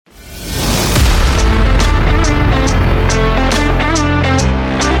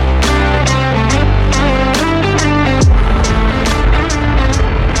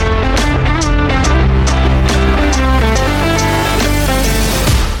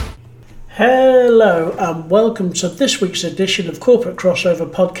Hello and welcome to this week's edition of Corporate Crossover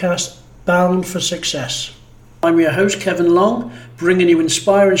Podcast, Bound for Success. I'm your host, Kevin Long, bringing you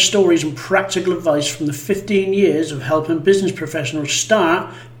inspiring stories and practical advice from the 15 years of helping business professionals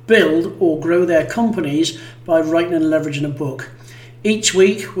start, build or grow their companies by writing and leveraging a book. Each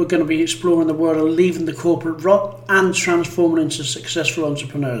week we're going to be exploring the world of leaving the corporate rut and transforming into successful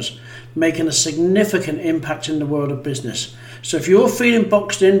entrepreneurs, making a significant impact in the world of business. So if you're feeling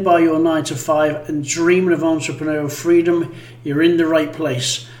boxed in by your 9 to 5 and dreaming of entrepreneurial freedom, you're in the right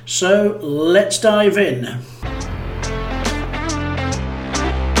place. So let's dive in.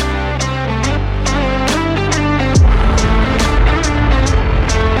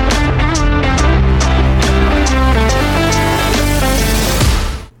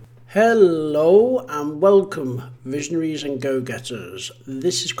 Hello and welcome, visionaries and go-getters.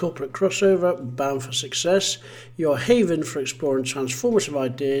 This is Corporate Crossover, Bound for Success, your haven for exploring transformative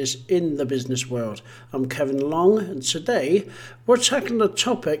ideas in the business world. I'm Kevin Long, and today we're tackling a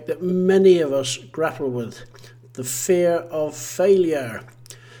topic that many of us grapple with, the fear of failure.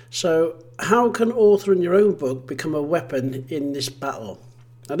 So, how can authoring your own book become a weapon in this battle?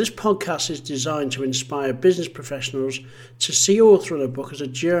 Now, this podcast is designed to inspire business professionals to see authoring a book as a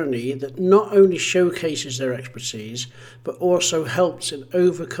journey that not only showcases their expertise, but also helps in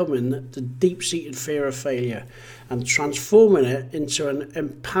overcoming the deep-seated fear of failure and transforming it into an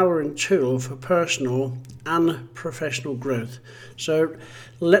empowering tool for personal and professional growth. So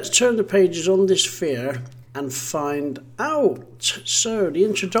let's turn the pages on this fear and find out. So, the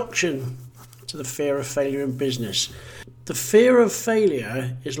introduction to the fear of failure in business. The fear of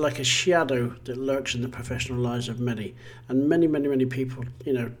failure is like a shadow that lurks in the professional lives of many. And many people,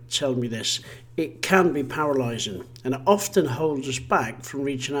 tell me this. It can be paralysing and it often holds us back from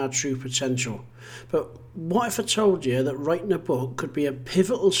reaching our true potential. But what if I told you that writing a book could be a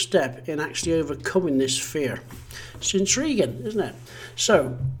pivotal step in actually overcoming this fear? It's intriguing, isn't it?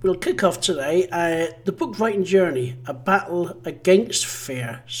 So, we'll kick off today the book writing journey, a battle against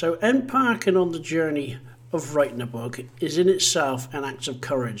fear. So, embarking on the journey of writing a book is in itself an act of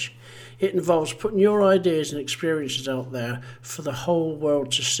courage. It involves putting your ideas and experiences out there for the whole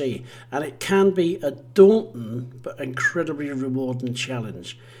world to see, and it can be a daunting but incredibly rewarding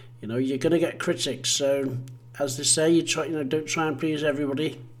challenge. You're going to get critics, so as they say, don't try and please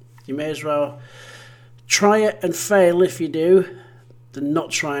everybody. You may as well try it and fail if you do than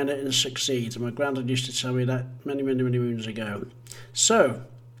not trying it and succeed. And my granddad used to tell me that many moons ago. So,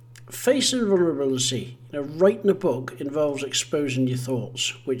 facing vulnerability, writing a book involves exposing your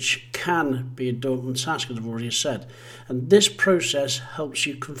thoughts, which can be a daunting task, as I've already said. And this process helps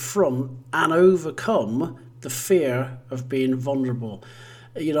you confront and overcome the fear of being vulnerable.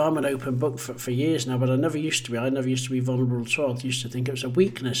 I'm an open book for years now, but I never used to be. I never used to be vulnerable at all. I used to think it was a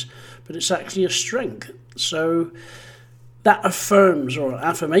weakness, but it's actually a strength. So that affirms or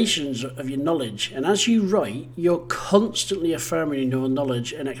affirmations of your knowledge. And as you write, you're constantly affirming your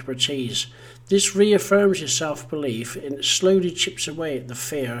knowledge and expertise. This reaffirms your self-belief and it slowly chips away at the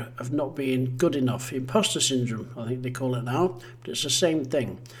fear of not being good enough. Imposter syndrome, I think they call it now, but it's the same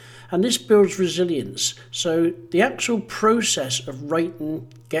thing. And this builds resilience. So the actual process of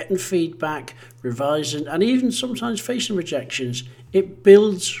writing, getting feedback, revising, and even sometimes facing rejections, it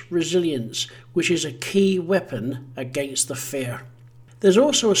builds resilience, which is a key weapon against the fear. There's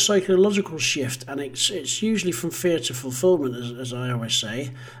also a psychological shift, and it's usually from fear to fulfillment, as I always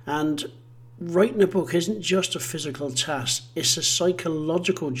say. And writing a book isn't just a physical task, it's a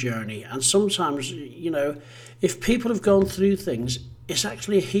psychological journey. And sometimes, if people have gone through things, it's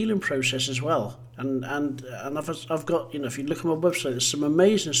actually a healing process as well. And I've got, if you look at my website, there's some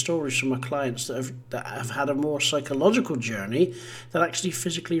amazing stories from my clients that have had a more psychological journey than actually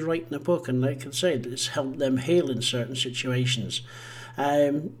physically writing a book, and they can say that it's helped them heal in certain situations.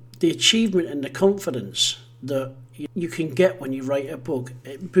 The achievement and the confidence that you can get when you write a book,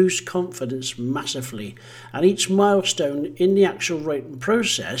 it boosts confidence massively. And each milestone in the actual writing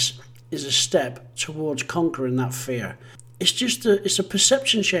process is a step towards conquering that fear. It's a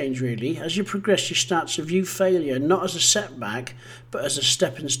perception change, really. As you progress, you start to view failure not as a setback, but as a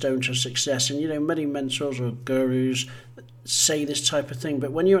stepping stone to success. And, many mentors or gurus say this type of thing,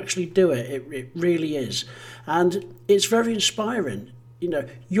 but when you actually do it, it really is. And it's very inspiring.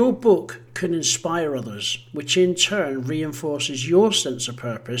 Your book can inspire others, which in turn reinforces your sense of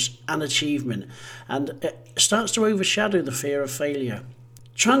purpose and achievement. And it starts to overshadow the fear of failure.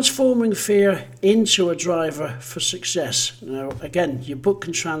 Transforming fear into a driver for success. Now, again, your book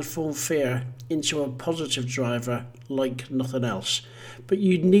can transform fear into a positive driver like nothing else. But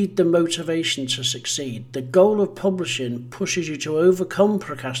you need the motivation to succeed. The goal of publishing pushes you to overcome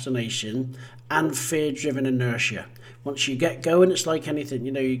procrastination and fear-driven inertia. Once you get going, it's like anything.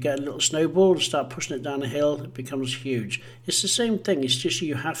 You get a little snowball and start pushing it down a hill, it becomes huge. It's the same thing. It's just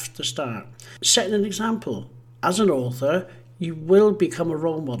you have to start. Setting an example. As an author, you will become a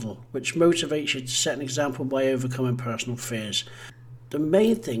role model, which motivates you to set an example by overcoming personal fears. The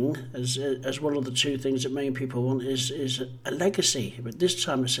main thing, as one of the two things that many people want, is a legacy. But this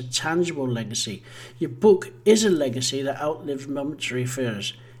time it's a tangible legacy. Your book is a legacy that outlives momentary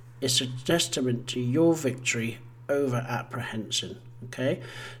fears. It's a testament to your victory over apprehension. Okay?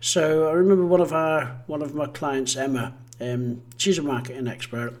 So I remember one of my clients, Emma, she's a marketing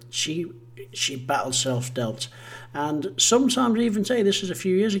expert. She battled self-doubt. And sometimes even today, this is a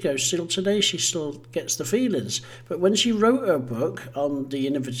few years ago, still today she still gets the feelings. But when she wrote her book on the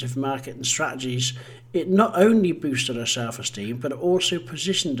innovative marketing strategies, it not only boosted her self-esteem, but it also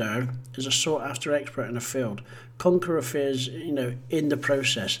positioned her as a sought-after expert in her field. Conquer her fears, in the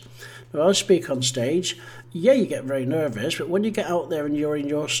process. Now, I speak on stage. Yeah, you get very nervous, but when you get out there and you're in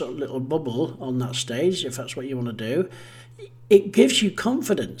your sort of little bubble on that stage, if that's what you want to do, it gives you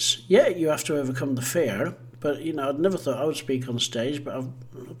confidence. Yeah, you have to overcome the fear, but I'd never thought I would speak on stage, but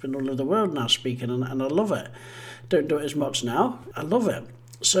I've been all over the world now speaking, and I love it. Don't do it as much now. I love it.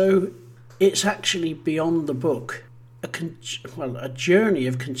 So it's actually beyond the book, a journey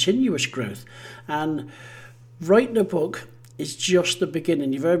of continuous growth. And writing a book is just the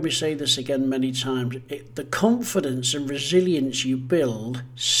beginning. You've heard me say this again many times. The confidence and resilience you build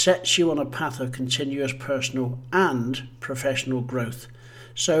sets you on a path of continuous personal and professional growth.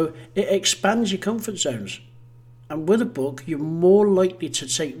 So it expands your comfort zones. And with a book, you're more likely to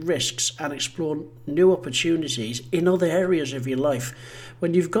take risks and explore new opportunities in other areas of your life.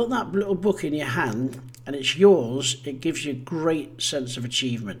 When you've got that little book in your hand and it's yours, it gives you a great sense of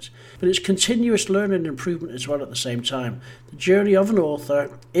achievement. But it's continuous learning and improvement as well at the same time. The journey of an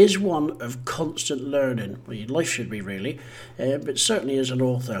author is one of constant learning. Well, your life should be really, but certainly as an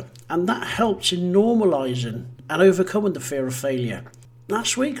author. And that helps in normalising and overcoming the fear of failure.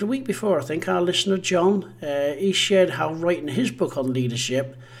 The week before, I think, our listener John, he shared how writing his book on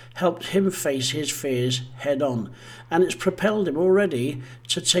leadership helped him face his fears head on. And it's propelled him already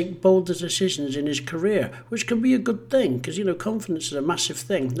to take bolder decisions in his career, which can be a good thing because, confidence is a massive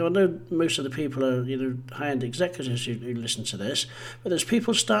thing. Now, I know most of the people are, high-end executives who listen to this, but there's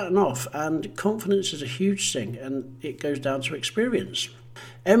people starting off, and confidence is a huge thing, and it goes down to experience.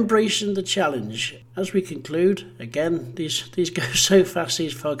 Embracing the challenge. As we conclude, again, these go so fast,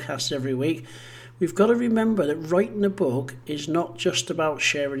 these podcasts every week, we've got to remember that writing a book is not just about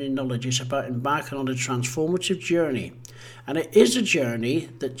sharing your knowledge, it's about embarking on a transformative journey. And it is a journey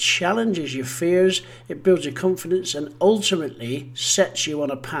that challenges your fears, it builds your confidence, and ultimately sets you on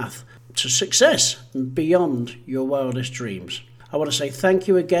a path to success and beyond your wildest dreams. I want to say thank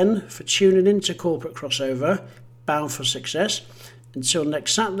you again for tuning in to Corporate Crossover, Bound for Success. Until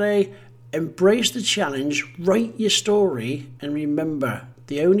next Saturday, embrace the challenge, write your story, and remember,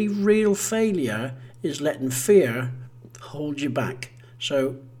 the only real failure is letting fear hold you back.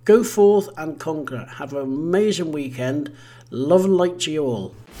 So go forth and conquer. Have an amazing weekend. Love and light to you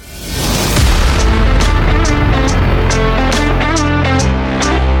all.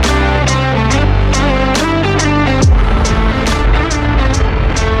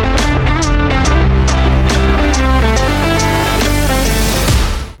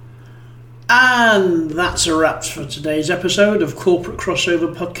 And that's a wrap for today's episode of Corporate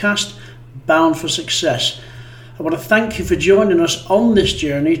Crossover Podcast, Bound for Success. I want to thank you for joining us on this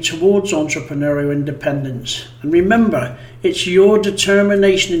journey towards entrepreneurial independence. And remember, it's your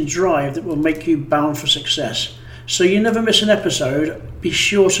determination and drive that will make you bound for success. So you never miss an episode, be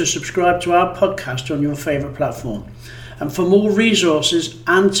sure to subscribe to our podcast on your favourite platform. And for more resources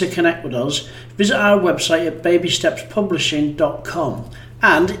and to connect with us, visit our website at babystepspublishing.com.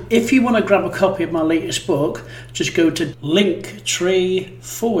 And if you want to grab a copy of my latest book, just go to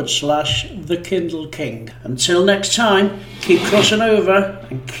linktree/The Kindle King. Until next time, keep crossing over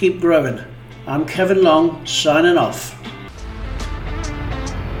and keep growing. I'm Kevin Long, signing off.